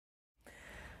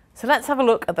So let's have a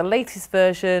look at the latest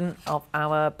version of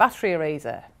our battery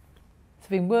eraser. So I've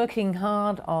been working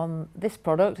hard on this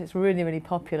product. It's really, really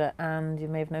popular, and you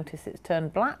may have noticed it's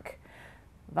turned black.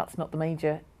 That's not the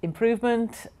major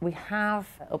improvement. We have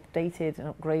updated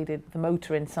and upgraded the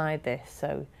motor inside this,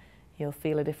 so you'll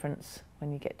feel a difference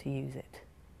when you get to use it.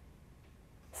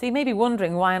 So you may be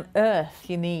wondering why on earth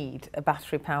you need a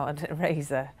battery-powered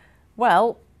eraser.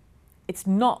 Well, it's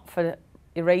not for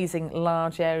erasing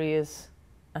large areas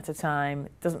at a time.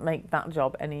 It doesn't make that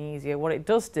job any easier. What it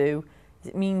does do is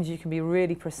it means you can be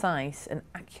really precise and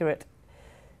accurate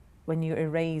when you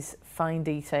erase fine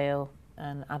detail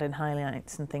and add in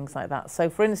highlights and things like that. So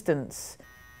for instance,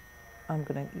 I'm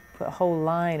going to put a whole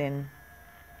line in,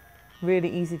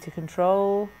 really easy to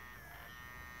control.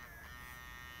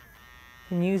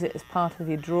 You can use it as part of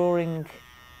your drawing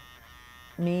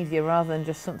media rather than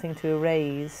just something to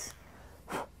erase.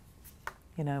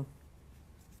 You know,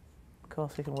 of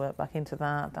course we can work back into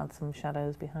that, add some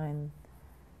shadows behind,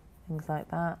 things like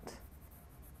that.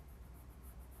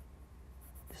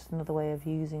 Just another way of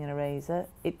using an eraser.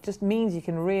 It just means you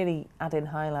can really add in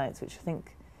highlights, which I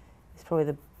think is probably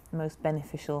the most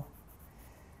beneficial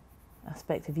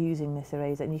aspect of using this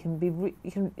eraser.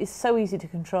 And it's so easy to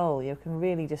control. You can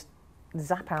really just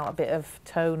zap out a bit of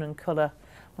tone and colour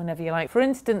whenever you like. For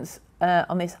instance,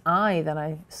 on this eye that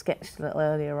I sketched a little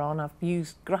earlier on, I've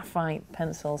used graphite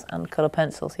pencils and colour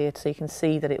pencils here so you can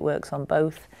see that it works on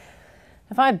both.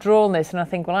 If I'd drawn this and I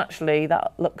think, well, actually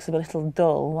that looks a little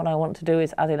dull, what I want to do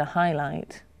is add in a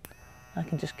highlight. I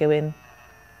can just go in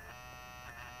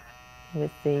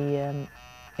with the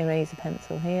eraser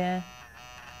pencil here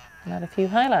and add a few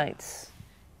highlights.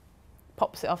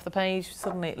 Pops it off the page,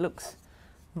 suddenly it looks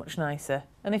much nicer.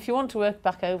 And if you want to work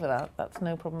back over that, that's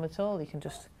no problem at all. You can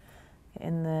just get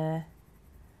in there,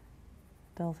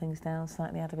 dull things down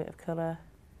slightly, add a bit of colour.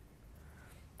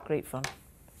 Great fun.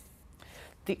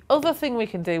 The other thing we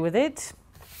can do with it,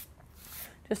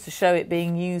 just to show it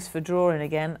being used for drawing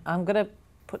again, I'm going to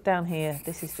put down here,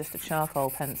 this is just a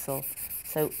charcoal pencil.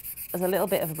 So as a little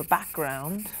bit of a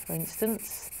background, for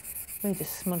instance, let me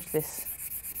just smudge this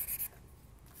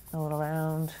all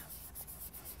around.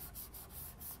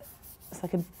 It's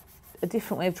like a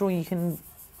different way of drawing. You can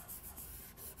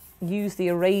use the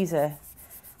eraser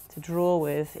to draw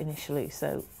with initially.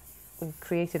 So we've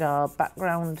created our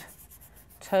background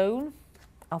tone.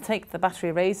 I'll take the battery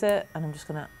eraser and I'm just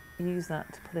going to use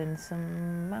that to put in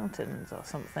some mountains or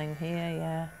something here,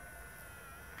 yeah,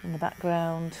 in the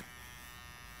background.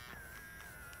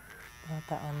 Add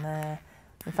that on there.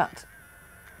 In fact,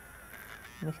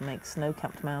 we can make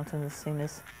snow-capped mountains as soon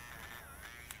as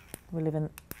we live in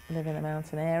a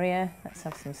mountain area. Let's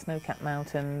have some snow-capped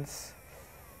mountains.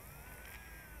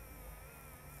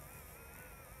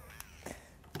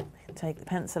 We can take the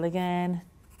pencil again,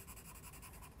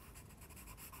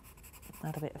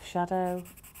 add a bit of shadow.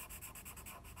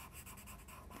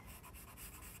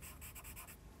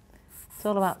 It's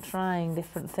all about trying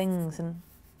different things, and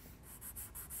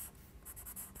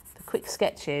the quick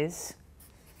sketches,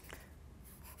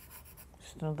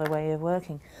 just another way of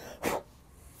working.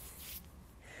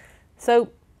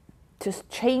 So just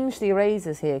change the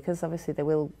erasers here, because obviously they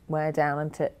will wear down,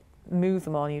 and to move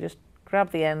them on you just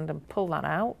grab the end and pull that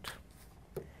out.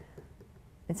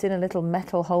 It's in a little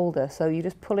metal holder, so you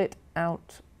just pull it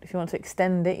out. If you want to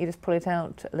extend it, you just pull it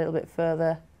out a little bit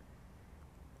further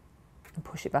and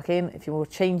push it back in. If you were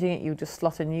changing it, you just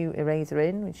slot a new eraser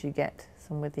in, which you get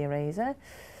some with the eraser.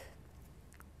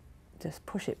 Just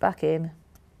push it back in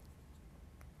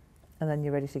and then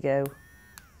you're ready to go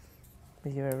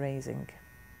with your erasing.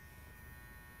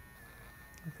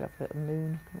 We could have a little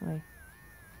moon, couldn't we?